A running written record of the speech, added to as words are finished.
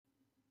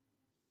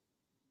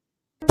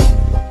Welcome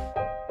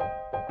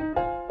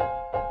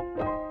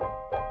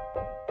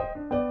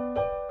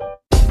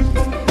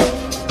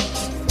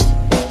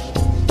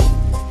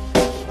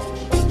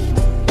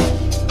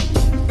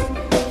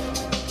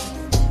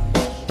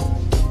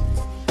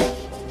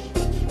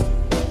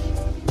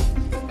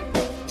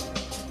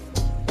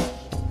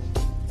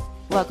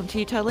to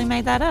You Totally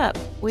Made That Up.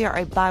 We are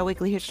a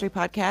bi-weekly history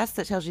podcast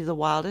that tells you the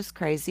wildest,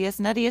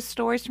 craziest, nuttiest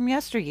stories from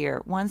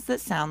yesteryear, ones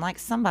that sound like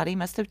somebody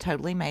must have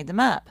totally made them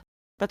up.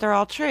 But they're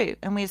all true,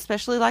 and we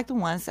especially like the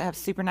ones that have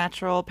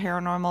supernatural,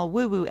 paranormal,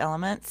 woo-woo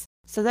elements,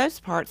 so those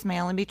parts may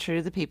only be true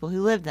to the people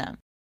who lived them.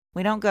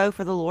 We don't go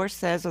for the lore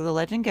says or the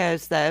legend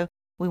goes, though.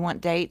 We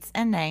want dates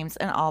and names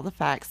and all the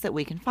facts that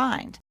we can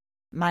find.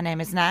 My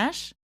name is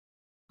Nash.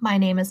 My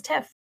name is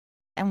Tiff.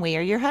 And we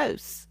are your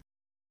hosts.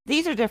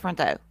 These are different,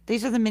 though.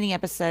 These are the mini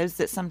episodes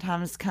that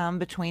sometimes come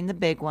between the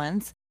big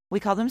ones. We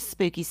call them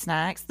spooky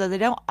snacks, though they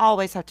don't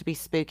always have to be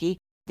spooky.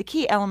 The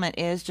key element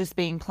is just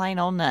being plain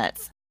old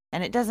nuts.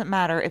 And it doesn't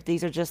matter if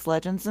these are just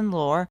legends and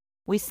lore.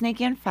 We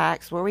sneak in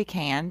facts where we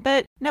can,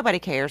 but nobody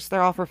cares.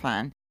 They're all for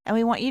fun. And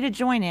we want you to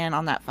join in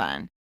on that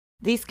fun.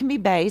 These can be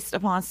based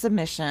upon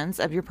submissions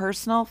of your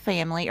personal,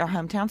 family, or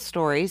hometown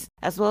stories,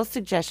 as well as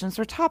suggestions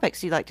for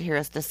topics you'd like to hear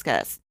us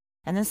discuss.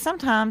 And then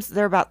sometimes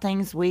they're about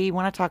things we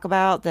want to talk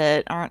about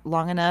that aren't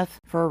long enough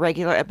for a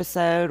regular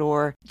episode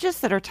or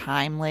just that are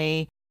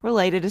timely,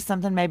 related to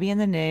something maybe in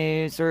the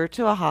news or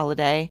to a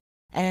holiday.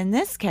 And in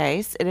this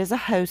case, it is a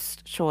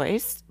host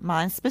choice,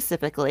 mine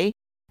specifically,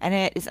 and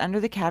it is under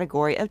the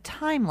category of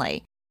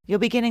timely. You'll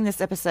be getting this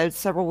episode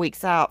several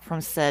weeks out from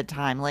said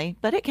timely,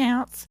 but it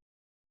counts.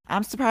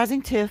 I'm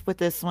surprising Tiff with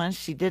this one.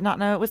 She did not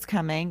know it was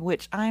coming,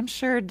 which I'm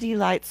sure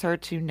delights her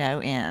to no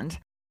end.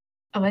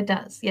 Oh, it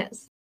does,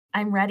 yes.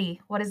 I'm ready.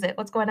 What is it?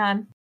 What's going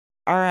on?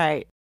 All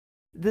right.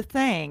 The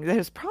thing that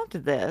has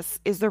prompted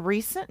this is the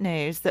recent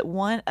news that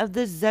one of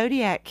the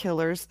Zodiac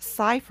killer's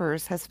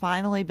ciphers has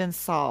finally been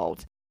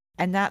solved,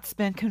 and that's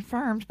been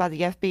confirmed by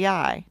the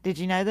FBI. Did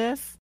you know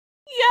this?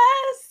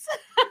 Yes!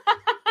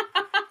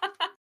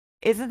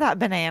 Isn't that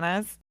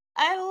bananas?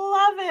 I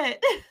love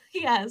it.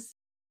 Yes.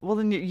 Well,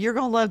 then you're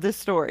going to love this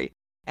story.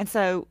 And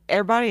so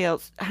everybody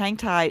else, hang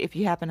tight if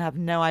you happen to have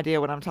no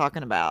idea what I'm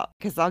talking about,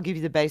 because I'll give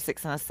you the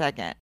basics in a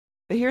second.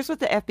 But here's what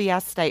the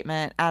FBI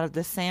statement out of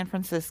the San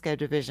Francisco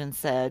division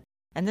said.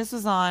 And this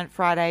was on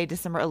Friday,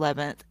 December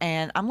 11th.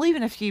 And I'm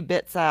leaving a few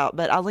bits out,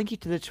 but I'll link you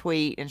to the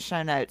tweet and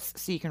show notes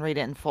so you can read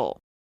it in full.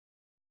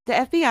 The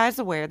FBI is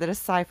aware that a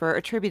cipher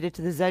attributed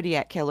to the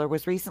Zodiac killer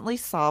was recently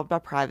solved by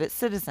private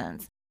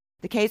citizens.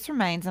 The case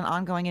remains an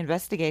ongoing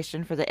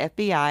investigation for the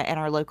FBI and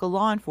our local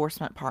law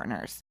enforcement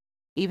partners.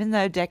 Even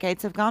though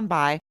decades have gone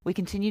by, we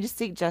continue to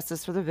seek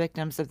justice for the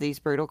victims of these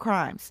brutal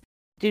crimes.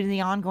 Due to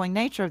the ongoing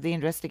nature of the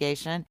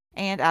investigation,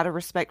 and out of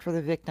respect for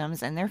the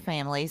victims and their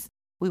families,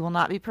 we will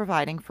not be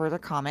providing further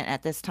comment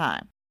at this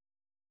time.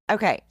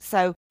 Okay,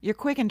 so you're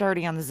quick and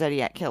dirty on the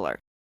Zodiac killer.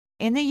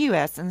 In the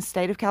U.S. and the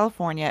state of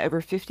California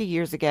over 50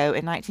 years ago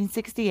in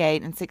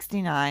 1968 and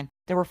 69,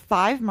 there were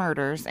 5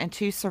 murders and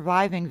 2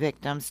 surviving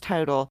victims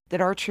total that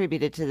are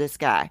attributed to this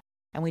guy.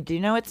 And we do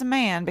know it's a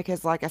man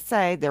because, like I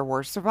say, there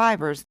were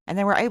survivors, and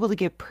they were able to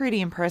give pretty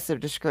impressive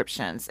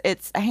descriptions.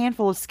 It's a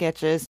handful of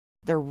sketches.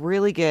 They're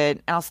really good,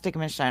 and I'll stick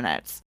them in show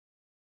notes.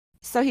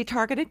 So he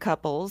targeted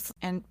couples,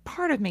 and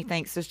part of me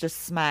thinks there's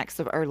just smacks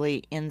of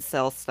early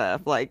incel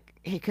stuff, like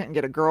he couldn't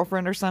get a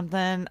girlfriend or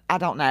something. I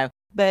don't know.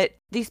 But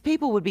these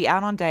people would be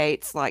out on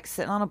dates, like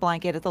sitting on a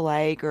blanket at the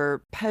lake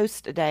or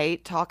post a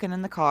date, talking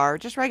in the car,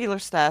 just regular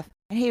stuff.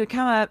 And he would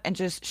come up and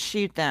just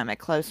shoot them at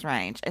close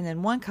range. And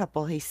then one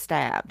couple he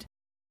stabbed.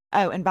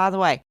 Oh, and by the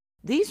way,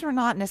 these were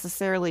not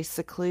necessarily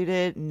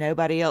secluded,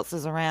 nobody else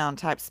is around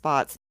type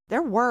spots.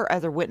 There were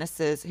other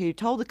witnesses who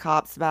told the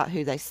cops about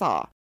who they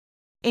saw.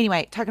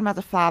 Anyway, talking about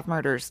the 5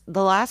 murders,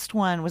 the last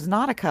one was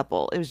not a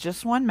couple. It was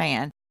just one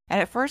man.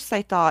 And at first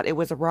they thought it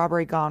was a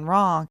robbery gone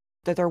wrong,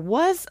 that there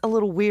was a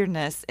little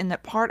weirdness in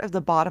that part of the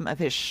bottom of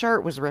his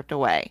shirt was ripped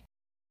away.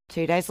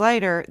 2 days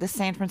later, the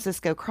San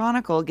Francisco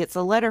Chronicle gets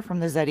a letter from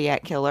the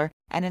Zodiac killer,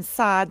 and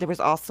inside there was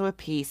also a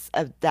piece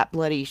of that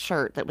bloody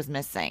shirt that was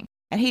missing.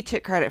 And he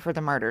took credit for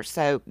the murder,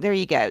 so there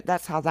you go.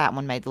 That's how that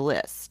one made the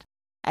list.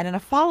 And in a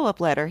follow-up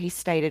letter, he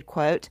stated,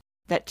 quote,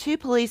 that 2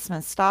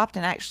 policemen stopped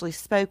and actually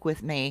spoke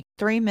with me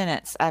 3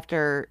 minutes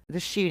after the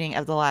shooting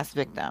of the last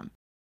victim.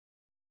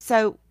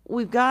 So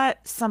we've got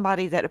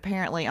somebody that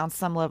apparently on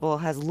some level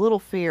has little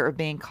fear of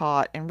being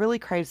caught and really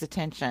craves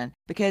attention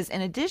because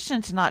in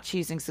addition to not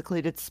choosing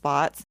secluded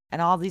spots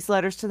and all these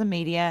letters to the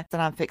media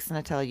that I'm fixing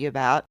to tell you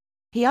about,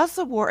 he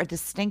also wore a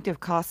distinctive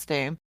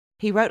costume.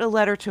 He wrote a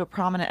letter to a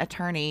prominent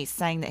attorney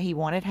saying that he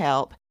wanted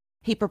help.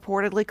 He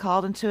purportedly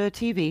called into a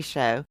TV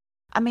show.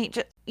 I mean,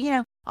 just,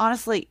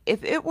 honestly,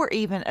 if it were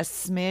even a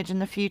smidge in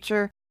the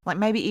future, like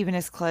maybe even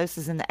as close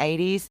as in the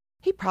 80s,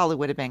 he probably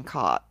would have been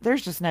caught.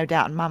 There's just no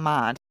doubt in my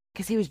mind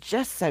because he was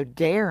just so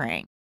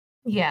daring.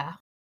 Yeah.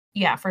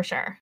 Yeah, for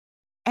sure.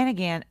 And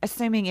again,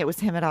 assuming it was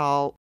him at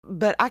all,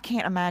 But I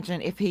can't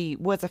imagine if he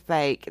was a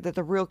fake that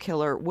the real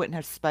killer wouldn't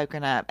have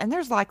spoken up. And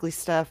there's likely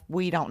stuff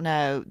we don't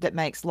know that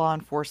makes law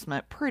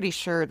enforcement pretty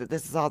sure that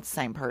this is all the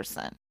same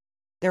person.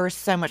 There is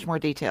so much more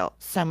detail,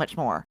 so much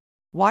more.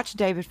 Watch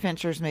David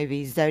Fincher's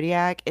movie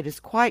Zodiac. It is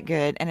quite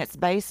good, and it's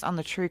based on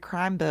the true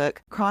crime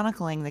book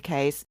chronicling the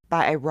case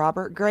by a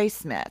Robert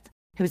Graysmith,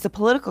 who was a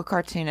political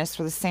cartoonist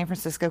for the San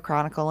Francisco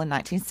Chronicle in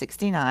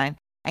 1969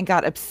 and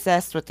got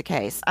obsessed with the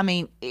case. I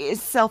mean,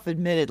 is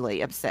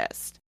self-admittedly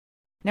obsessed.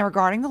 Now,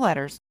 regarding the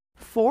letters,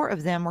 4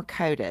 of them were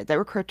coded. They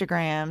were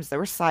cryptograms, they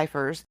were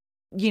ciphers.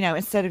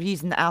 Instead of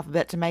using the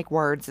alphabet to make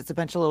words, it's a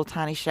bunch of little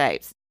tiny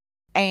shapes.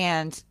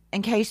 And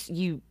in case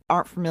you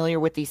aren't familiar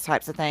with these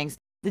types of things,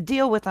 the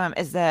deal with them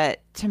is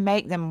that to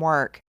make them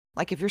work,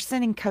 like if you're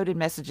sending coded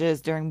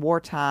messages during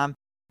wartime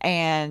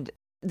and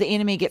the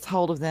enemy gets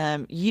hold of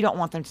them, you don't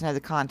want them to know the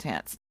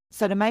contents.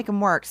 So to make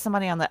them work,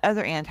 somebody on the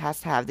other end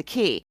has to have the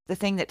key, the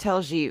thing that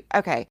tells you,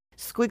 okay,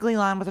 squiggly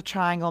line with a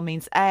triangle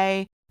means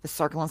A, the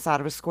circle inside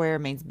of a square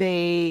means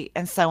B,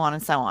 and so on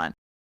and so on.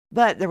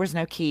 But there was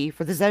no key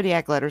for the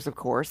Zodiac letters, of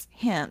course,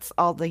 hence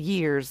all the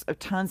years of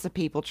tons of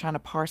people trying to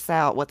parse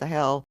out what the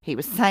hell he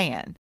was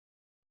saying.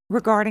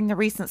 Regarding the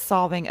recent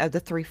solving of the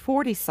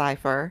 340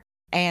 cipher,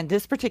 and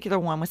this particular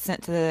one was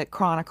sent to the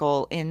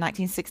Chronicle in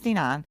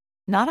 1969,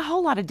 not a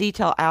whole lot of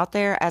detail out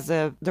there as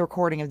of the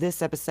recording of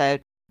this episode.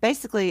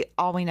 Basically,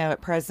 all we know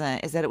at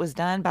present is that it was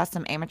done by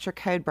some amateur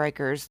code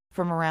breakers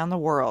from around the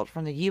world,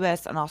 from the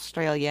US and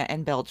Australia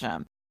and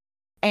Belgium.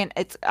 And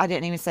I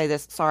didn't even say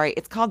this, sorry,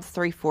 it's called the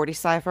 340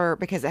 cipher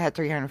because it had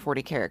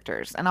 340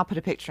 characters, and I'll put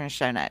a picture in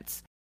show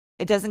notes.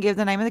 It doesn't give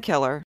the name of the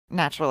killer,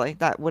 naturally,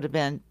 that would have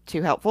been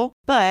too helpful,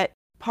 but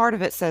part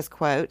of it says,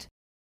 quote,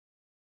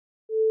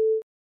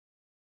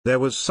 "There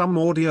was some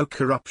audio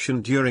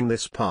corruption during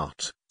this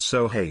part,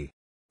 so hey,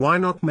 why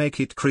not make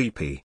it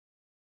creepy?"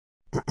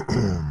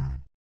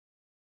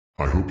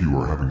 I hope you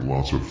are having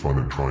lots of fun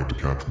in trying to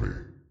catch me.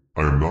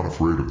 I am not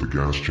afraid of the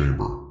gas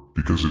chamber,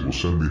 because it will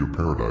send me to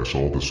paradise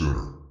all the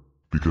sooner.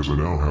 Because I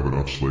now have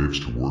enough slaves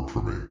to work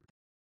for me.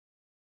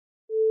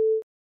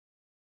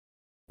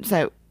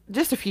 So,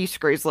 just a few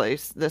screws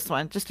loose, this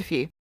one, just a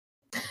few.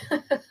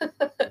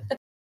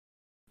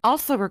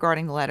 Also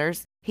regarding the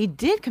letters, he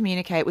did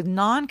communicate with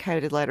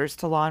non-coded letters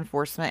to law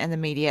enforcement and the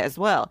media as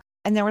well.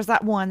 And there was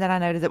that one that I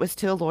noted that was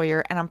to a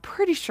lawyer, and I'm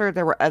pretty sure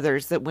there were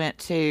others that went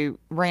to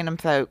random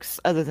folks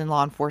other than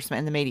law enforcement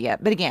and the media.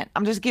 But again,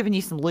 I'm just giving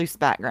you some loose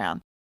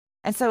background.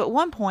 And so at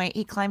one point,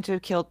 he claimed to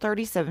have killed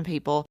 37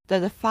 people, though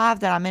the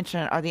 5 that I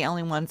mentioned are the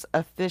only ones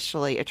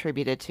officially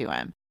attributed to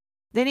him.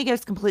 Then he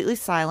goes completely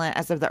silent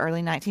as of the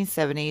early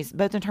 1970s,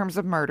 both in terms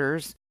of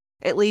murders,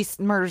 at least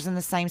murders in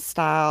the same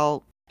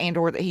style and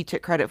or that he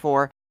took credit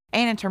for,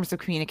 and in terms of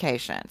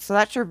communication. So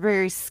that's your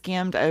very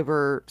skimmed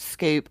over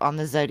scoop on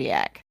the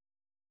Zodiac.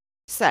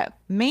 So,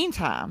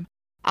 meantime,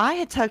 I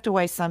had tucked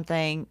away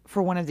something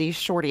for one of these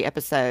shorty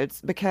episodes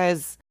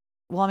because,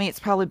 well, I mean, it's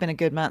probably been a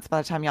good month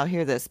by the time y'all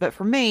hear this, but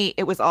for me,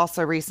 it was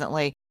also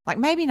recently, like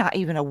maybe not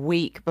even a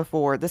week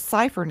before the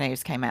Cypher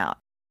news came out.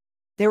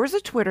 There was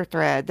a Twitter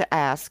thread that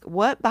asked,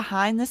 what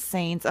behind the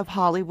scenes of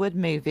Hollywood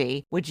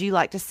movie would you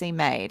like to see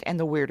made, and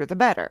the weirder the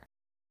better?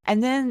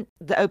 And then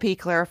the OP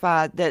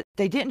clarified that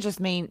they didn't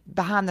just mean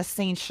behind the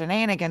scenes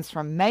shenanigans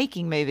from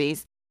making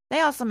movies,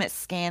 they also meant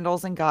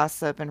scandals and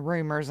gossip and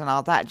rumors and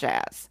all that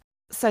jazz.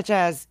 Such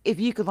as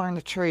if you could learn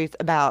the truth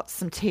about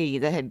some tea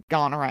that had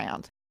gone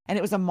around. And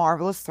it was a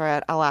marvelous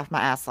thread. I laughed my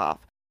ass off.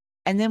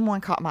 And then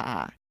one caught my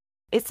eye.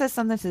 It says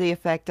something to the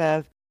effect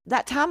of,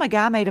 that time a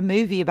guy made a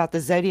movie about the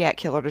Zodiac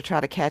killer to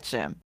try to catch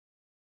him.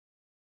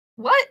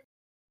 What?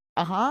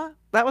 Uh-huh.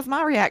 That was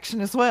my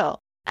reaction as well.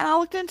 And I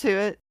looked into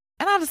it,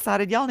 and I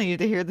decided y'all needed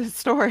to hear this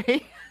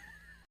story.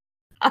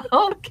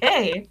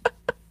 Okay.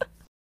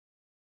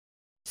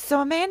 So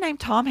a man named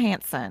Tom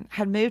Hansen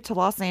had moved to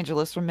Los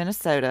Angeles from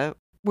Minnesota,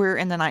 we're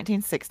in the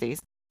 1960s,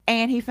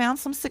 and he found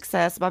some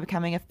success by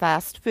becoming a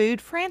fast food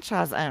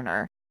franchise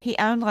owner. He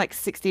owned like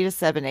 60 to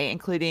 70,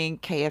 including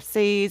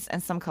KFC's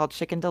and some called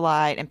Chicken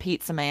Delight and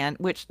Pizza Man,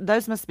 which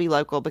those must be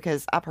local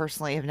because I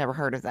personally have never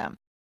heard of them.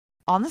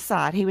 On the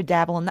side, he would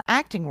dabble in the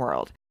acting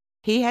world.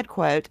 He had,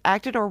 quote,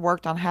 acted or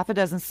worked on half a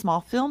dozen small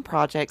film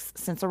projects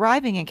since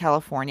arriving in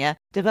California,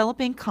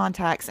 developing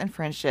contacts and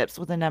friendships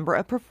with a number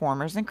of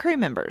performers and crew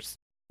members,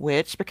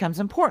 which becomes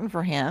important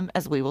for him,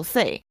 as we will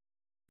see.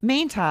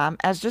 Meantime,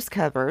 as just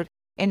covered,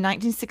 in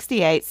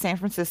 1968, San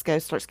Francisco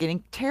starts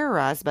getting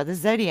terrorized by the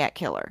Zodiac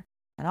killer.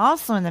 And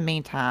also in the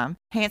meantime,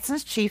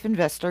 Hansen's chief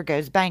investor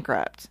goes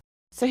bankrupt.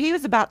 So he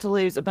was about to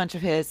lose a bunch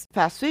of his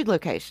fast food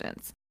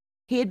locations.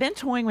 He had been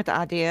toying with the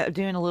idea of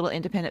doing a little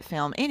independent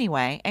film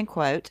anyway, and,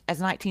 quote, as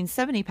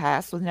 1970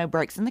 passed with no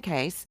breaks in the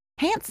case,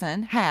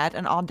 Hansen had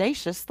an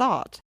audacious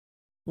thought.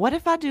 What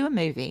if I do a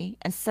movie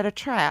and set a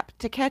trap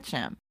to catch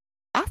him?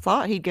 I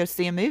thought he'd go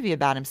see a movie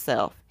about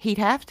himself. He'd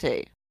have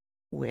to.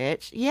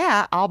 Which,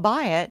 yeah, I'll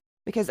buy it,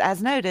 because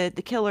as noted,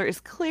 the killer is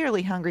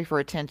clearly hungry for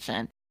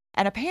attention.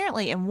 And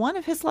apparently in one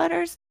of his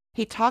letters,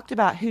 he talked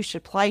about who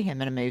should play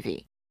him in a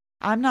movie.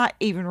 I'm not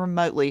even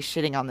remotely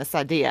shitting on this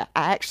idea.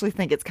 I actually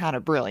think it's kind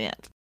of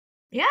brilliant.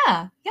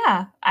 Yeah,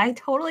 yeah. I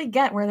totally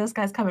get where this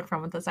guy's coming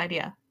from with this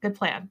idea. Good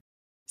plan.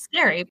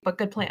 Scary, but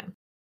good plan.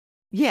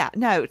 Yeah,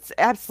 no, it's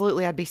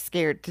absolutely, I'd be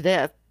scared to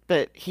death.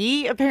 But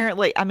he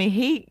apparently, I mean,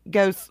 he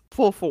goes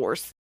full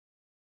force.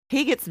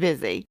 He gets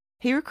busy.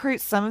 He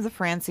recruits some of the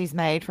friends he's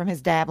made from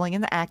his dabbling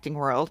in the acting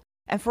world.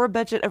 And for a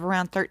budget of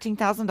around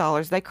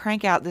 $13,000, they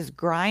crank out this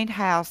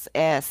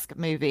grindhouse-esque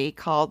movie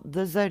called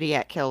The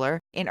Zodiac Killer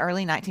in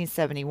early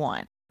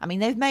 1971. I mean,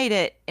 they've made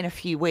it in a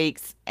few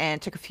weeks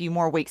and took a few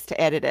more weeks to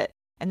edit it.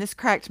 And this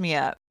cracked me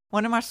up.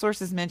 One of my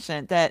sources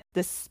mentioned that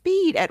the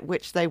speed at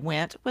which they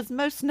went was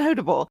most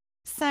notable,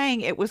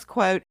 saying it was,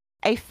 quote,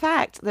 a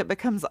fact that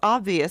becomes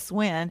obvious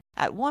when,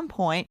 at one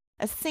point,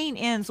 a scene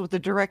ends with the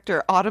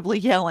director audibly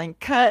yelling,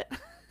 "Cut."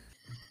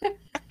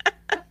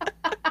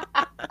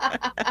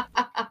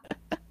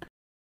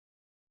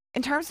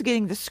 In terms of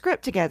getting the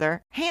script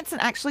together, Hansen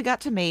actually got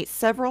to meet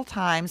several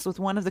times with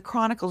one of the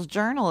Chronicle's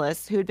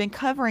journalists who had been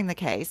covering the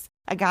case,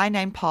 a guy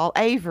named Paul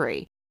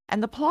Avery.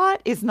 And the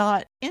plot is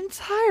not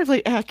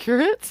entirely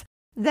accurate.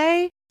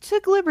 They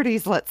took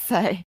liberties, let's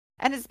say.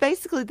 And it's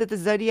basically that the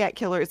Zodiac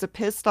Killer is a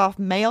pissed off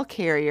mail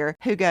carrier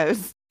who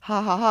goes,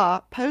 ha ha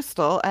ha,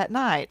 postal at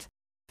night.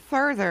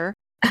 Further,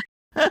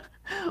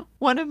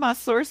 one of my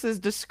sources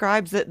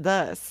describes it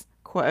thus,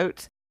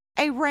 quote,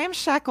 a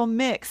ramshackle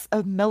mix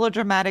of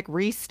melodramatic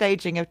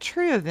restaging of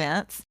true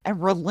events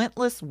and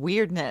relentless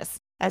weirdness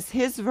as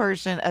his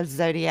version of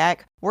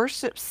Zodiac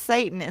worships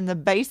Satan in the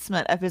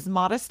basement of his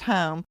modest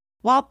home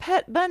while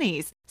pet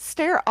bunnies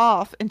stare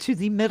off into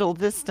the middle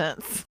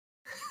distance.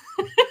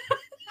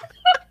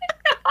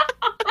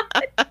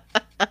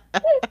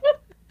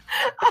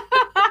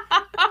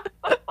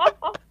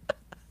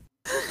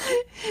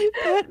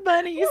 Pet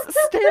bunnies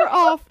stare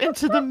off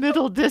into the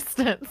middle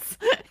distance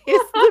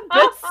is the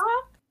best.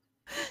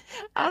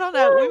 I don't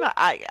know.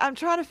 I'm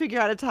trying to figure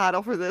out a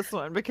title for this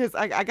one because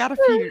I got a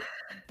few.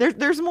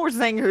 There's more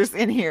zingers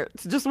in here.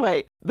 So just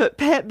wait. But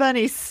pet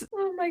bunnies.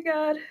 Oh my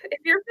god!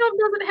 If your film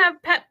doesn't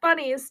have pet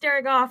bunnies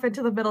staring off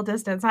into the middle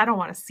distance, I don't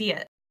want to see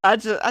it. I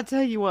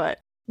tell you what.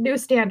 New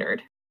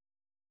standard.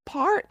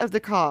 Part of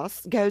the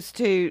cost goes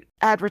to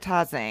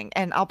advertising,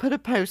 and I'll put a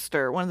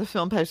poster, one of the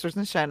film posters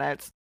in the show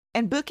notes,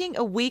 and booking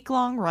a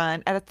week-long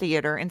run at a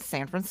theater in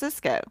San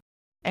Francisco.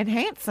 And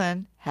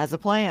Hansen has a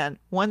plan,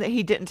 one that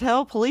he didn't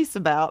tell police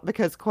about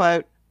because,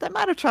 quote, they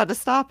might have tried to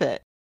stop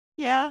it.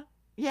 Yeah,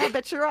 I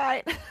bet you're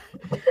right.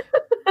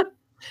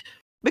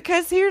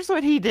 Because here's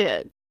what he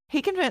did.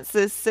 He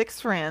convinces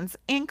 6 friends,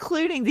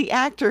 including the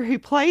actor who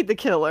played the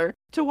killer,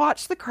 to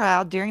watch the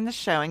crowd during the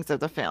showings of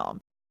the film.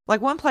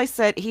 Like one place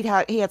said he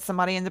had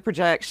somebody in the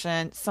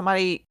projection,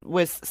 somebody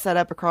was set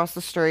up across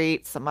the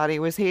street, somebody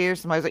was here,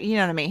 somebody was, you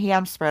know what I mean? He had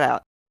them spread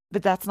out.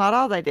 But that's not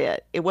all they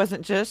did. It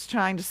wasn't just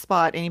trying to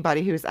spot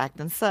anybody who was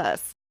acting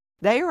sus.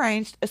 They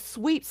arranged a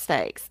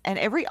sweepstakes, and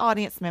every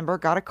audience member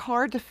got a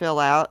card to fill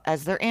out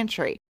as their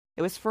entry.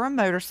 It was for a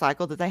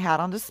motorcycle that they had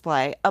on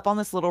display up on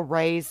this little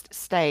raised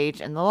stage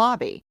in the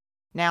lobby.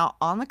 Now,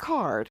 on the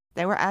card,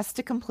 they were asked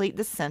to complete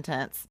the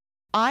sentence,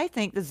 I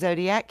think the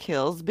Zodiac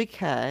kills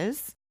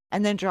because,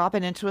 and then drop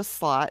it into a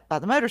slot by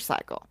the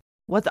motorcycle.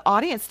 What the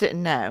audience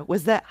didn't know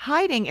was that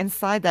hiding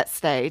inside that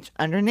stage,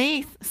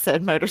 underneath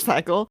said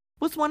motorcycle,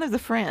 was one of the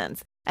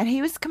friends, and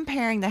he was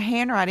comparing the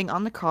handwriting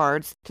on the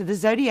cards to the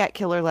Zodiac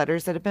Killer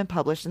letters that had been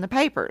published in the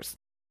papers.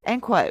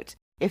 And quote,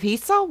 if he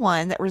saw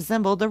one that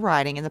resembled the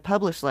writing in the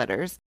published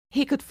letters,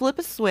 he could flip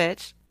a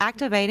switch,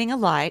 activating a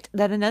light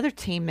that another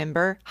team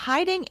member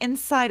hiding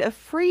inside a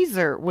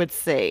freezer would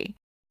see.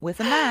 With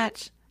a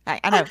match,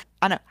 I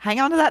know, hang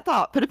on to that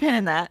thought, put a pin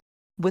in that.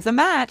 With a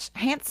match,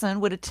 Hansen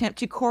would attempt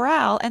to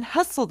corral and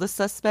hustle the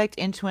suspect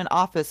into an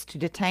office to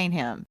detain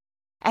him.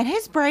 And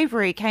his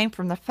bravery came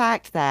from the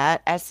fact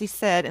that, as he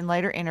said in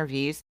later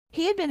interviews,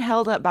 he had been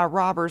held up by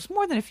robbers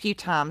more than a few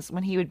times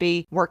when he would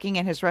be working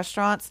in his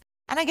restaurants.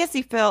 And I guess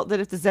he felt that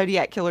if the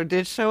Zodiac Killer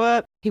did show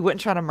up, he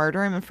wouldn't try to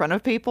murder him in front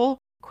of people?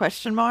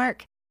 Question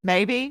mark.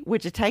 Maybe.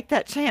 Would you take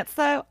that chance,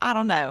 though? I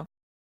don't know.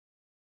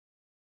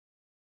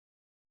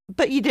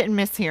 But you didn't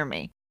mishear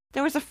me.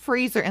 There was a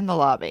freezer in the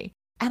lobby.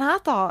 And I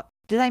thought,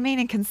 did they mean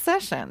in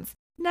concessions?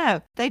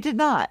 No, they did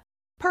not.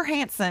 Per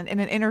Hansen in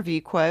an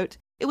interview, quote,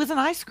 it was an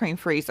ice cream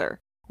freezer.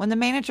 When the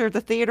manager of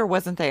the theater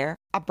wasn't there,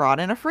 I brought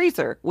in a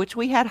freezer, which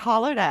we had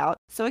hollowed out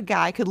so a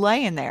guy could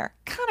lay in there,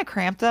 kind of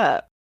cramped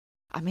up.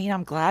 I mean,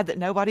 I'm glad that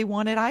nobody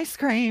wanted ice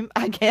cream,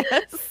 I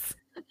guess.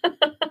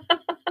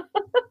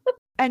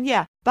 And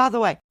yeah, by the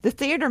way, the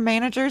theater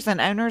managers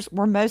and owners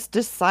were most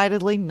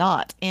decidedly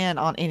not in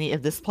on any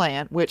of this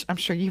plan, which I'm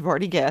sure you've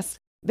already guessed.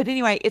 But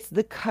anyway, it's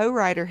the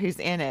co-writer who's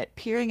in it,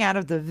 peering out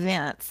of the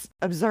vents,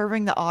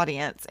 observing the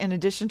audience, in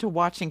addition to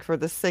watching for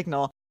the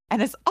signal,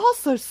 and is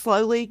also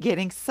slowly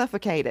getting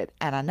suffocated.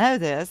 And I know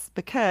this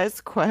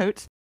because,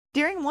 quote,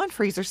 during one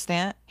freezer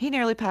stint, he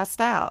nearly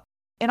passed out.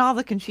 In all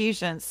the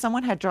confusion,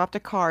 someone had dropped a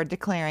card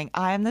declaring,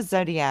 I am the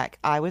Zodiac,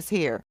 I was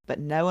here, but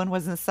no one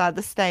was inside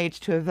the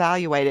stage to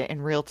evaluate it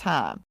in real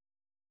time.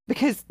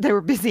 Because they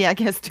were busy, I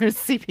guess, doing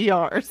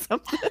CPR or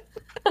something.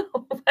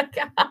 Oh my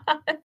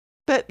god.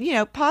 But, you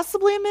know,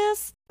 possibly a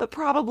miss, but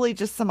probably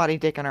just somebody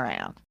dicking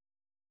around.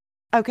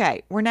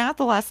 Okay, we're now at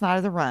the last night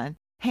of the run.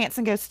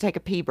 Hanson goes to take a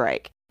pee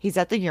break. He's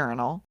at the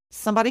urinal.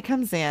 Somebody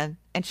comes in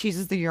and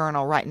chooses the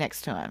urinal right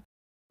next to him.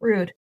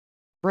 Rude.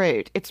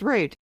 Rude. It's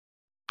rude.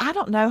 I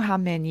don't know how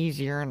men use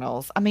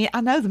urinals. I mean, I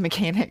know the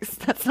mechanics.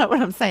 That's not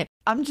what I'm saying.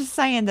 I'm just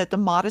saying that the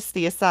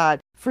modesty aside,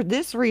 for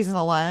this reason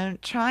alone,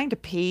 trying to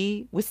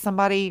pee with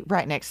somebody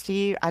right next to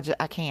you, I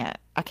can't.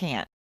 I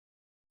can't.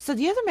 So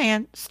the other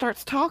man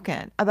starts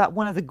talking about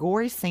one of the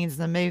gory scenes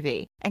in the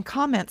movie and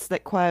comments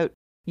that, quote,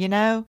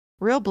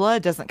 real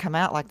blood doesn't come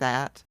out like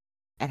that.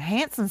 And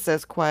Hanson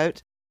says,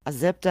 quote, I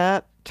zipped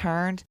up,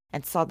 turned,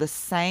 and saw the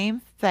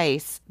same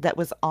face that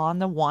was on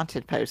the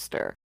wanted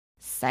poster.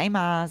 Same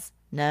eyes,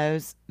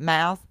 nose,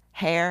 mouth,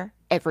 hair,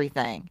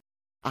 everything.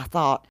 I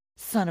thought,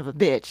 son of a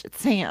bitch,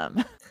 it's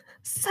him.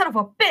 Son of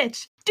a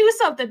bitch! Do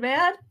something,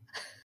 man!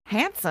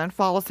 Hanson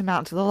follows him out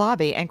into the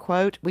lobby and,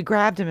 quote, we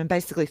grabbed him and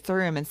basically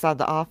threw him inside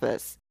the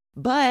office.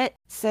 But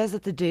says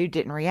that the dude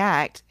didn't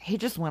react. He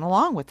just went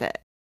along with it.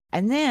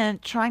 And then,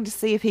 trying to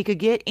see if he could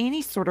get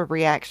any sort of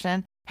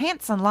reaction,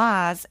 Hanson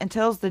lies and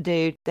tells the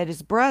dude that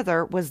his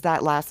brother was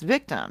that last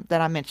victim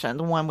that I mentioned,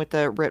 the one with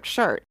the ripped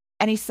shirt.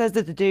 And he says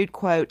that the dude,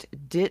 quote,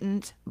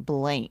 didn't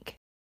blink.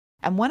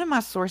 And one of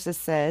my sources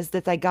says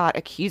that they got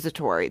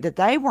accusatory, that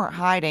they weren't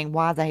hiding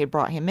why they had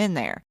brought him in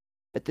there.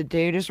 But the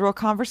dude is real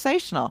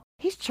conversational.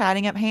 He's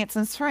chatting up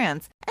Hanson's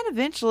friends. And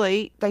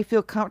eventually they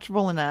feel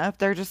comfortable enough.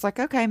 They're just like,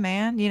 okay,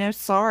 man,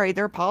 sorry.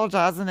 They're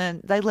apologizing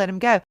and they let him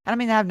go. And I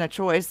mean, they have no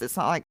choice. It's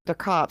not like they're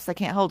cops. They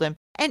can't hold him.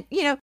 And,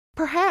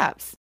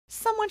 perhaps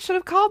someone should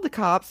have called the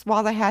cops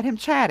while they had him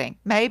chatting.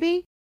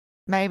 Maybe.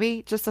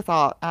 Just a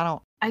thought.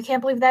 I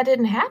can't believe that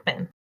didn't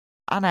happen.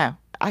 I know.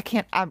 I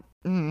can't.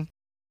 Then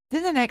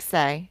the next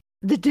day,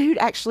 the dude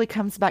actually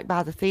comes back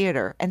by the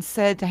theater and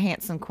said to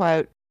Hanson,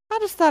 quote, I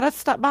just thought I'd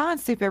stop by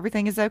and see if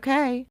everything is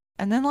okay,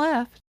 and then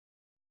left.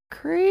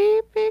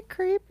 Creepy,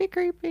 creepy,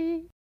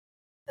 creepy.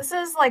 This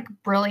is like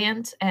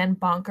brilliant and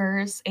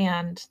bonkers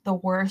and the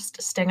worst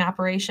sting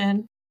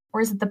operation. Or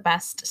is it the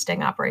best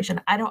sting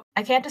operation?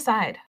 I can't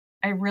decide.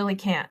 I really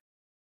can't.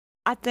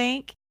 I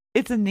think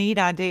it's a neat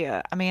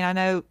idea. I mean, I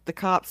know the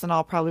cops and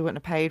all probably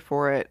wouldn't have paid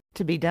for it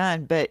to be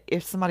done, but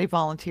if somebody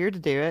volunteered to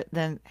do it,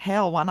 then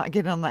hell, why not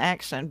get on the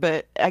action?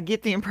 But I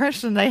get the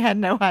impression they had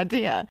no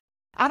idea.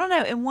 I don't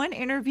know. In one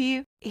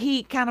interview,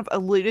 he kind of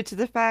alluded to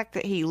the fact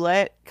that he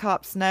let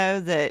cops know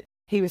that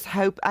he was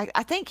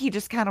I think he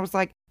just kind of was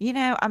like,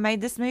 I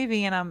made this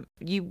movie and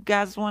you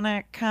guys want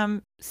to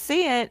come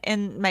see it,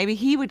 and maybe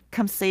he would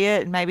come see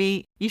it, and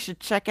maybe you should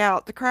check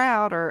out the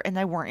crowd, and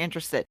they weren't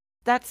interested.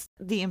 That's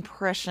the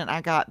impression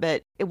I got,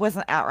 but it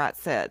wasn't outright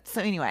said.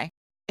 So anyway,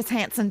 is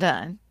Hanson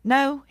done?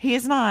 No, he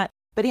is not.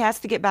 But he has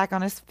to get back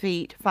on his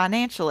feet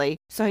financially.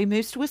 So he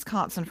moves to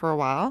Wisconsin for a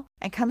while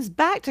and comes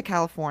back to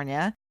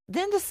California,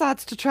 then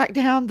decides to track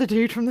down the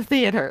dude from the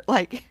theater.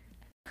 Like,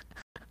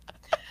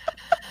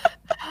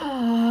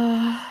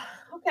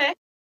 okay.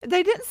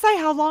 They didn't say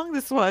how long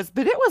this was,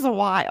 but it was a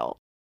while.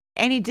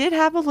 And he did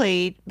have a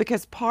lead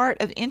because part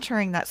of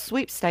entering that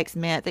sweepstakes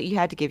meant that you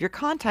had to give your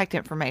contact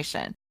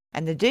information.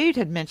 And the dude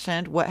had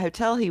mentioned what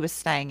hotel he was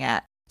staying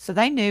at, so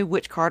they knew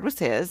which card was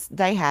his.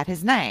 They had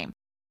his name.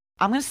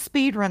 I'm going to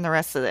speed run the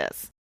rest of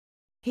this.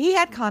 He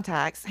had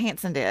contacts,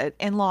 Hanson did,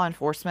 in law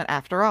enforcement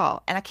after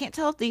all. And I can't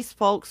tell if these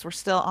folks were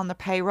still on the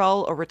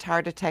payroll or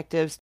retired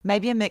detectives,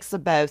 maybe a mix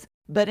of both.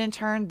 But in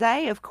turn,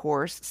 they, of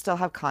course, still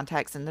have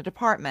contacts in the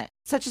department,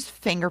 such as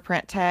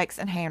fingerprint techs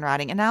and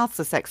handwriting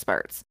analysis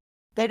experts.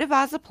 They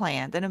devised a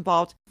plan that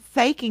involved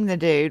faking the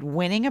dude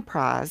winning a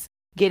prize,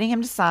 getting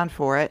him to sign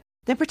for it,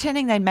 then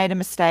pretending they'd made a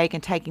mistake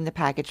and taking the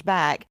package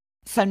back.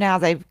 So now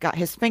they've got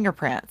his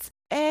fingerprints,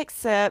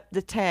 except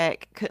the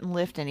tech couldn't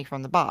lift any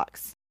from the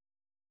box.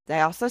 They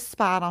also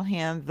spied on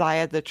him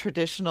via the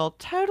traditional,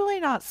 totally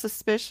not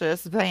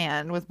suspicious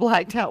van with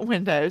blacked out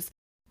windows.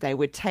 They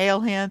would tail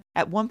him.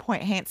 At one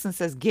point, Hanson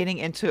says getting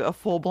into a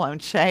full-blown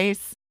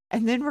chase.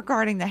 And then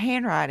regarding the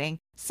handwriting,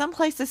 some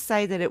places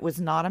say that it was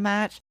not a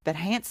match, but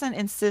Hanson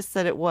insists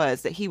that it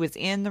was, that he was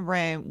in the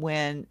room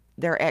when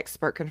their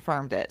expert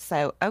confirmed it.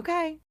 So,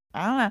 okay,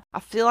 I don't know. I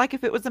feel like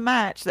if it was a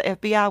match, the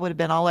FBI would have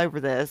been all over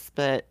this,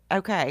 but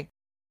okay.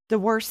 The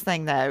worst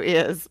thing, though,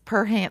 is,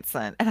 per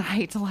Hanson, and I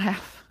hate to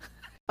laugh.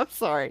 I'm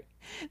sorry.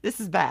 This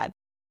is bad.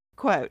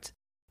 Quote,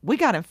 we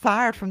got him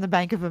fired from the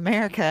Bank of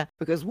America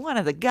because one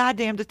of the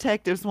goddamn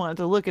detectives wanted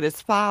to look at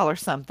his file or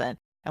something.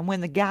 And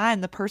when the guy in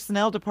the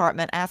personnel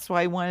department asked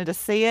why he wanted to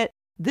see it,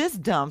 this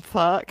dumb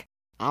fuck,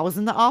 I was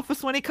in the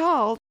office when he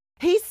called.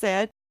 He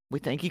said, we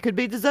think he could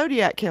be the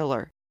Zodiac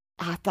killer.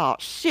 I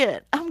thought,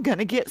 shit, I'm going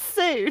to get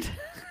sued.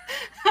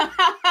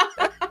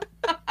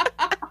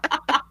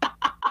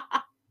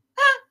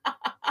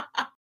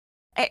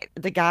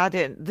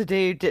 The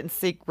dude didn't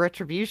seek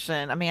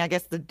retribution. I mean, I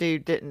guess the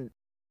dude didn't.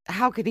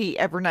 How could he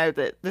ever know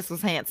that this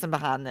was Hanson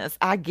behind this?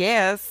 I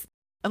guess,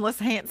 unless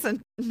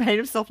Hanson made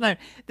himself known.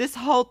 This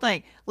whole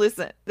thing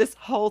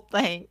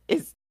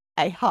is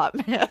a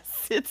hot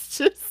mess.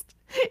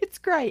 It's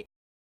great.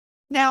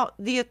 Now,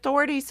 the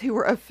authorities who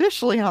were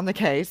officially on the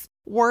case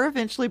were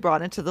eventually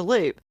brought into the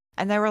loop.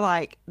 And they were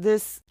like,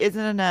 this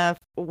isn't enough.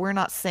 We're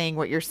not seeing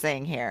what you're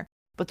seeing here.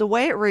 But the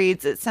way it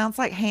reads, it sounds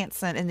like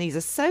Hansen and these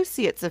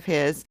associates of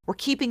his were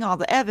keeping all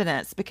the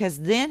evidence because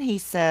then he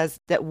says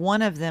that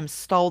one of them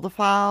stole the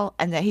file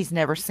and that he's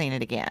never seen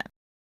it again.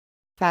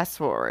 Fast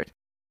forward.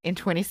 In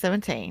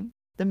 2017,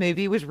 the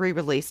movie was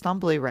re-released on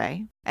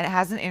Blu-ray, and it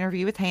has an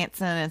interview with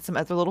Hansen and some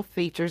other little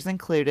features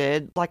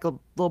included, like a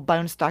little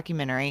bonus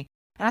documentary.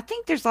 And I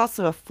think there's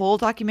also a full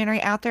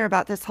documentary out there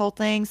about this whole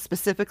thing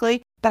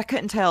specifically, but I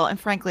couldn't tell, and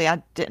frankly,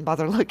 I didn't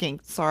bother looking.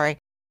 Sorry.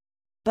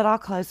 But I'll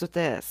close with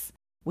this,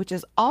 which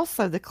is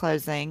also the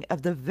closing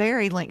of the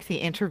very lengthy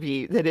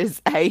interview that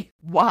is a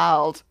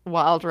wild,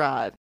 wild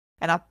ride.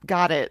 And I've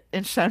got it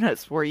in show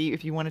notes for you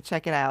if you want to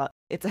check it out.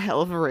 It's a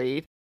hell of a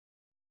read.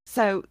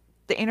 So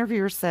the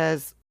interviewer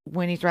says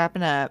when he's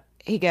wrapping up,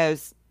 he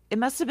goes, "It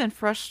must have been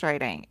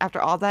frustrating after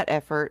all that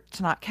effort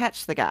to not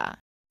catch the guy."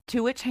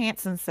 To which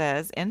Hansen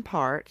says, in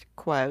part,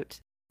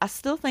 quote, "I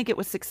still think it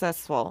was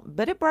successful,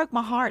 but it broke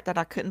my heart that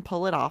I couldn't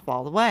pull it off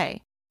all the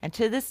way. And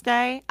to this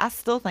day, I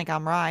still think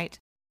I'm right.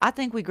 I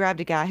think we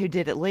grabbed a guy who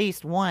did at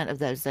least one of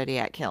those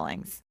Zodiac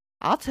killings.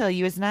 I'll tell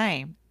you his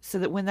name, so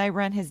that when they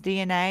run his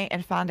DNA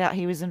and find out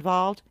he was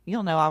involved,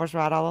 you'll know I was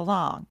right all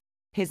along.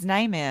 His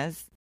name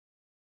is... ...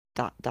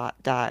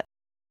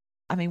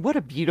 I mean, what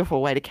a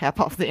beautiful way to cap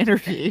off the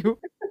interview.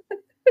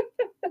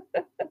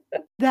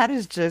 That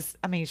is just,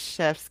 I mean,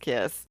 chef's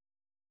kiss.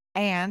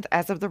 And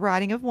as of the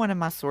writing of one of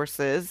my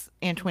sources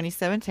in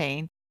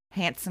 2017,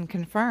 Hansen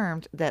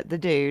confirmed that the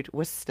dude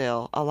was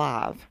still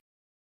alive.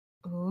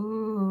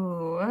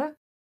 Ooh,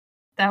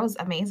 that was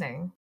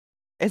amazing.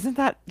 Isn't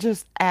that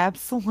just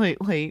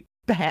absolutely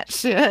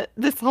batshit?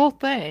 This whole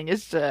thing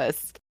is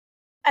just...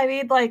 I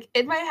mean, like,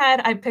 in my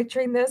head, I'm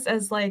picturing this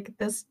as, like,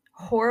 this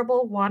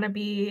horrible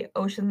wannabe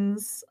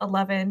Ocean's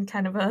 11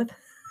 kind of a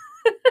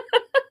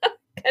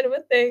kind of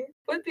a thing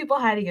with people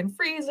hiding in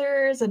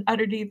freezers and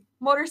underneath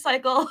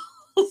motorcycles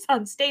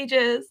on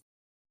stages,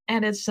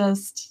 and it's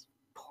just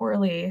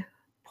poorly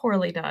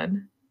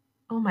done.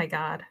 Oh my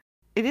god.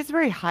 It is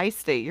very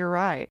heisty, you're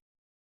right.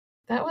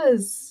 That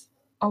was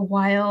a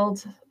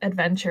wild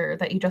adventure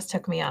that you just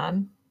took me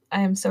on.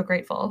 I am so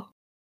grateful.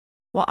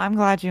 Well, I'm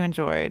glad you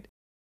enjoyed.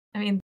 I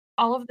mean,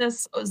 all of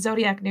this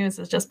Zodiac news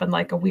has just been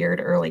like a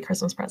weird early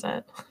Christmas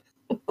present.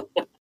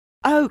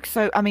 Oh,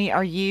 so, I mean,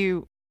 are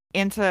you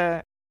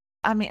into...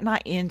 I mean,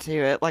 not into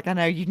it. Like, I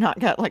know you've not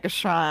got like a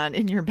shrine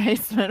in your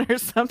basement or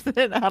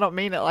something. I don't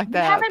mean it like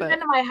that. You haven't been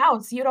to my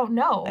house. You don't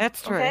know.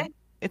 That's true. Okay?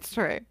 It's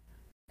true.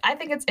 I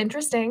think it's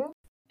interesting.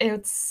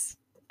 It's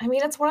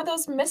one of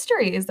those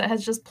mysteries that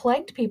has just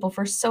plagued people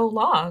for so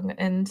long.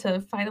 And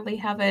to finally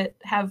have it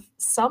have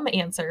some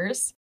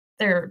answers,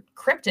 they're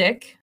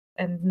cryptic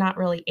and not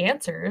really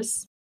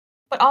answers.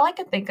 But all I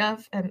could think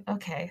of, and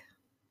okay,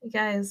 you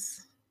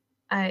guys,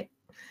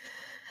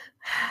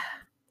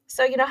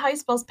 so you know how he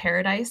spells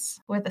paradise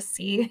with a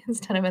C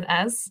instead of an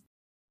S?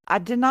 I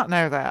did not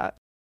know that.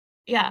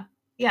 Yeah.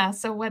 Yeah.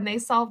 So when they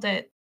solved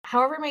it,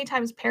 however many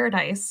times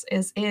paradise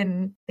is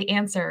in the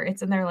answer,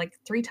 it's in there like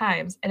 3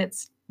 times and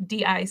it's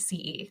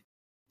DICE.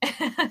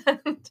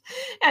 And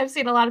I've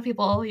seen a lot of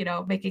people,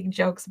 making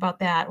jokes about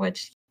that,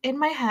 which in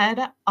my head,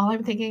 all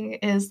I'm thinking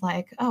is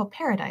like, oh,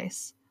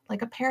 paradise,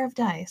 like a pair of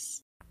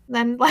dice.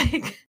 Then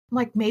I'm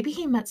like, maybe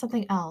he meant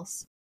something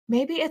else.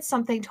 Maybe it's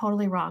something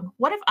totally wrong.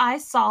 What if I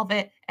solve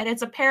it and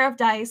it's a pair of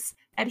dice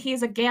and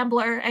he's a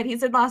gambler and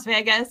he's in Las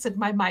Vegas and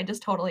my mind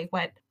just totally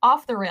went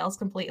off the rails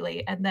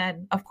completely. And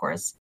then, of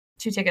course,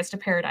 2 Tickets to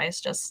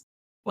Paradise just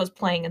was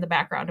playing in the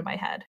background in my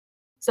head.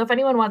 So if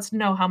anyone wants to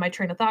know how my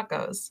train of thought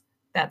goes,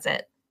 that's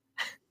it.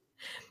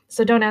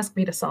 So don't ask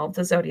me to solve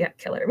the Zodiac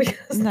Killer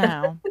because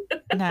no.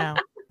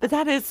 But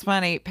that is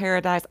funny,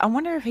 Paradise. I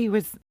wonder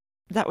if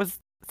that was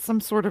some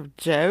sort of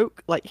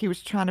joke, like he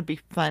was trying to be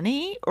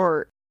funny,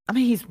 or I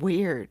mean, he's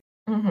weird.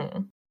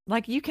 Mm-hmm.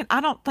 Like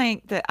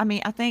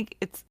I think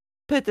it's,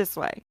 put it this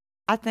way.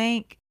 I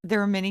think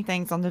there are many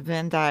things on the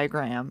Venn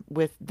diagram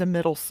with the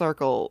middle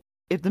circle.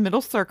 If the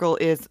middle circle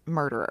is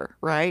murderer,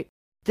 right?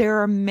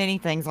 There are many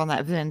things on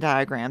that Venn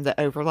diagram that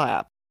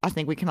overlap. I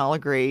think we can all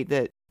agree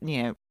that,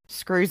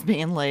 screws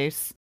being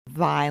loose,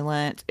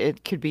 violent,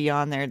 it could be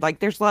on there. Like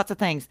there's lots of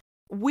things.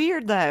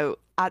 Weird though,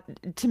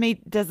 to me,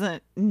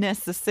 doesn't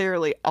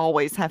necessarily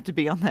always have to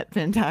be on that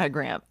Venn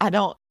diagram. I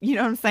don't, you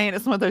know what I'm saying?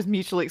 It's one of those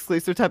mutually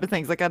exclusive type of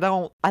things. Like I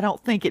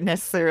don't think it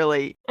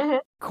necessarily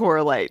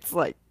correlates.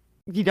 Like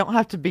you don't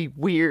have to be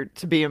weird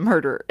to be a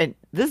murderer. And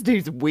this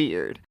dude's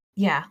weird.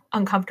 Yeah,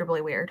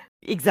 uncomfortably weird.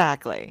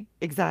 Exactly.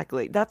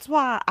 That's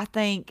why I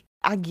think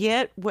I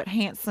get what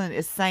Hansen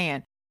is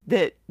saying,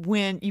 that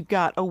when you've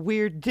got a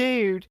weird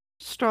dude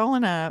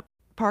strolling up,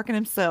 parking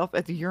himself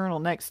at the urinal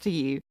next to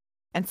you,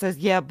 and says,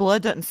 yeah,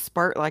 blood doesn't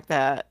spurt like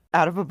that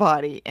out of a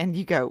body. And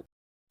you go,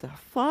 the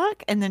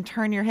fuck? And then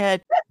turn your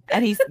head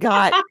and he's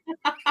got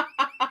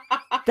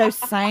those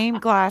same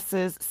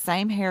glasses,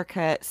 same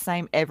haircut,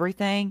 same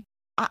everything.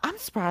 I'm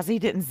surprised he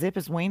didn't zip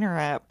his wiener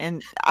up.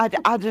 And I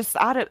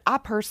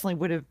personally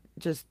would have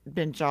just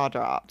been jaw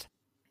dropped.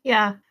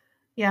 Yeah.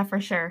 Yeah,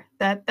 for sure.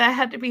 That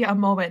had to be a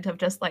moment of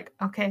just like,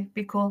 okay,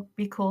 be cool,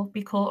 be cool,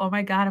 be cool. Oh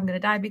my God, I'm gonna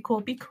die. Be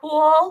cool, be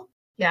cool.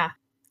 Yeah.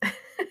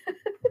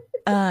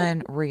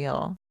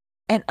 Unreal.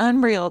 And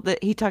unreal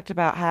that he talked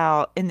about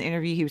how in the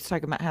interview he was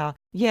talking about how,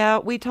 yeah,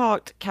 we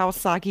talked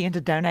Kawasaki into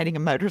donating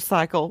a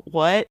motorcycle.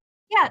 What?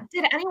 Yeah.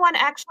 Did anyone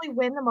actually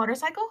win the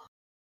motorcycle?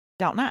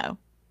 Don't know.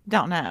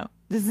 Don't know.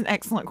 This is an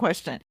excellent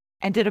question.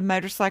 And did a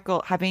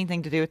motorcycle have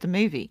anything to do with the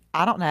movie?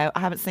 I don't know. I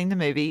haven't seen the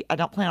movie. I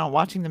don't plan on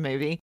watching the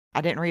movie. I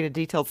didn't read a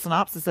detailed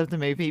synopsis of the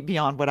movie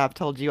beyond what I've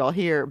told you all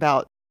here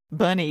about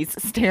bunnies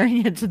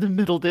staring into the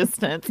middle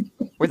distance.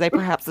 Were they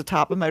perhaps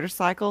atop a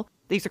motorcycle?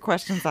 These are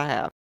questions I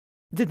have.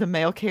 Did the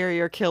mail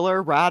carrier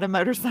killer ride a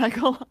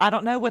motorcycle? I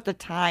don't know what the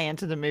tie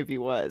into the movie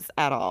was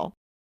at all.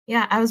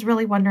 Yeah, I was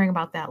really wondering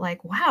about that.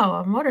 Like,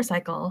 wow, a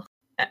motorcycle.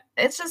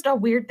 It's just a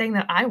weird thing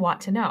that I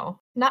want to know.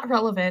 Not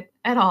relevant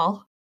at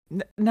all.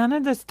 None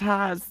of this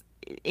ties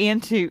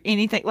into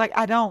anything. Like,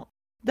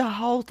 the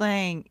whole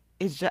thing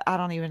is just, I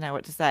don't even know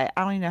what to say.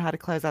 I don't even know how to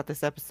close out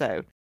this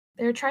episode.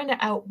 They're trying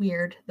to out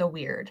weird the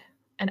weird,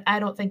 and I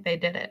don't think they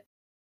did it.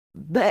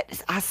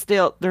 But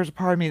there's a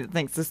part of me that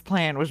thinks this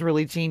plan was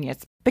really genius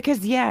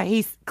because, yeah,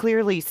 he's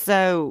clearly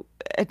so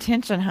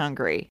attention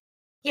hungry.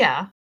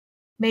 Yeah.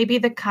 Maybe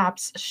the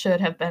cops should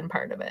have been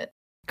part of it.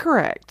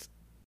 Correct.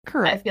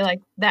 I feel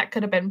like that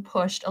could have been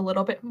pushed a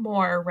little bit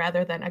more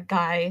rather than a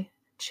guy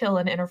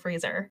chilling in a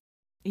freezer.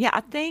 Yeah,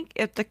 I think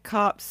if the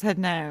cops had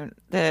known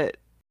that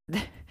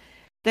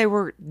they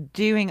were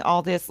doing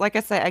all this, like I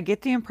say, I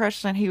get the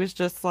impression he was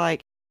just like,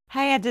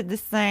 hey, I did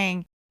this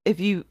thing. I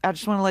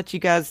just want to let you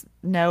guys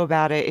know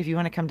about it. If you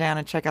want to come down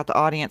and check out the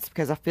audience,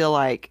 because I feel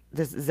like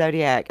this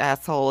Zodiac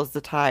asshole is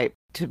the type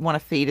to want to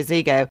feed his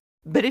ego.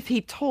 But if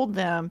he told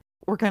them,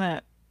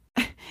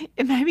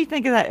 it made me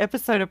think of that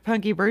episode of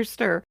Punky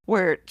Brewster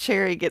where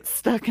Cherry gets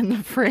stuck in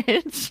the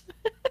fridge.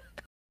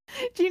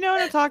 Do you know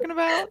what I'm talking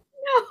about?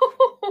 No.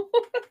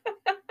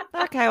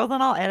 Okay, well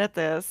then I'll edit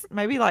this.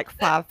 Maybe like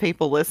 5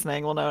 people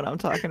listening will know what I'm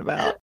talking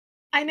about.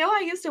 I know I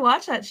used to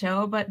watch that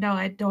show, but no,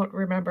 I don't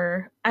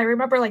remember. I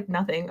remember like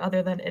nothing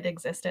other than it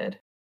existed.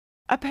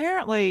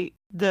 Apparently,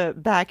 the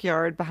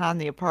backyard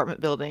behind the apartment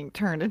building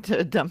turned into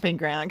a dumping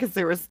ground because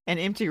there was an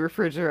empty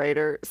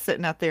refrigerator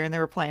sitting out there and they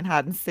were playing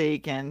hide and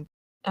seek. And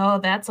oh,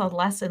 that's a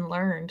lesson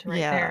learned right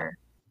there.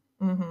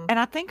 Mm-hmm. And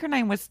I think her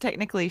name was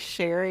technically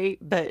Sherry,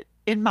 but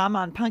in my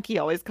mind, Punky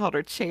always called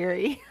her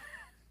Cherry.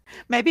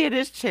 Maybe it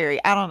is Cherry.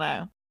 I don't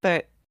know.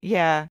 But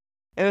yeah,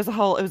 it was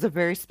a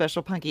very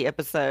special Punky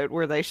episode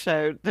where they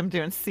showed them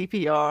doing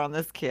CPR on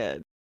this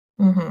kid.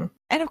 Mm-hmm.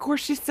 And of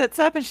course, she sits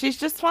up and she's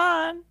just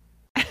fine.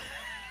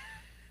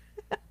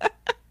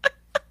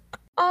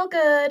 All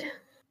good.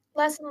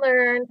 Lesson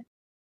learned.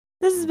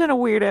 This has been a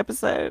weird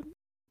episode.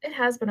 It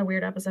has been a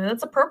weird episode.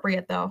 That's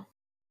appropriate, though.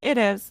 It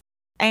is.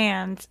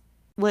 And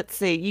let's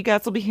see, you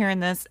guys will be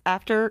hearing this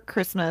after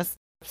Christmas.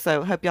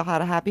 So hope y'all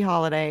had a happy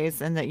holidays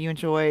and that you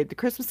enjoyed the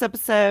Christmas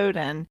episode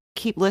and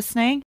keep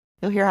listening.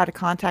 You'll hear how to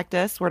contact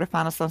us, where to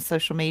find us on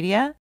social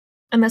media.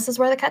 And this is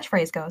where the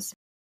catchphrase goes.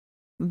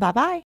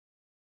 Bye-bye.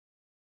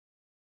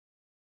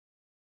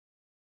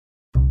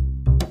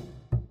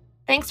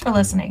 Thanks for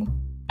listening.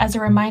 As a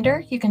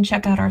reminder, you can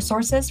check out our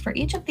sources for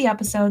each of the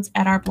episodes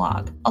at our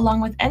blog,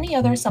 along with any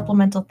other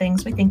supplemental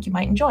things we think you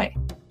might enjoy.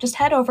 Just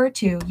head over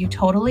to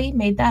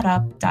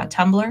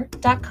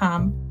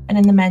youtotallymadethatup.tumblr.com and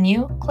in the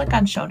menu, click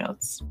on Show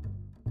Notes.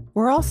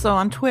 We're also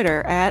on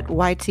Twitter at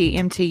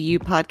YTMTU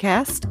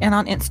Podcast and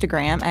on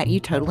Instagram at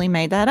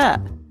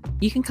YouTotallyMadeThatUp.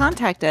 You can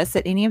contact us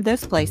at any of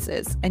those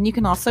places, and you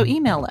can also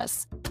email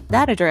us.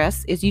 That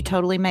address is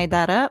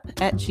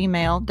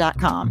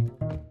youtotallymadethatup@gmail.com.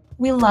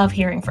 We love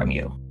hearing from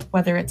you,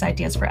 whether it's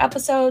ideas for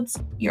episodes,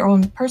 your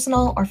own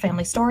personal or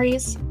family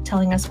stories,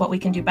 telling us what we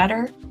can do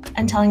better,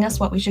 and telling us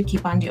what we should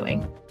keep on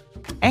doing.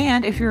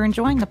 And if you're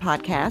enjoying the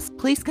podcast,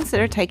 please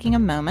consider taking a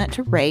moment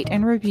to rate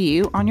and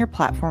review on your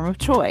platform of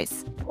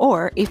choice.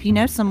 Or if you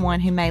know someone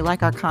who may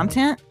like our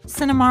content,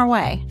 send them our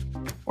way.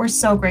 We're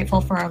so grateful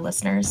for our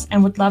listeners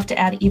and would love to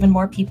add even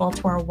more people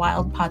to our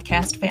wild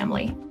podcast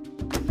family.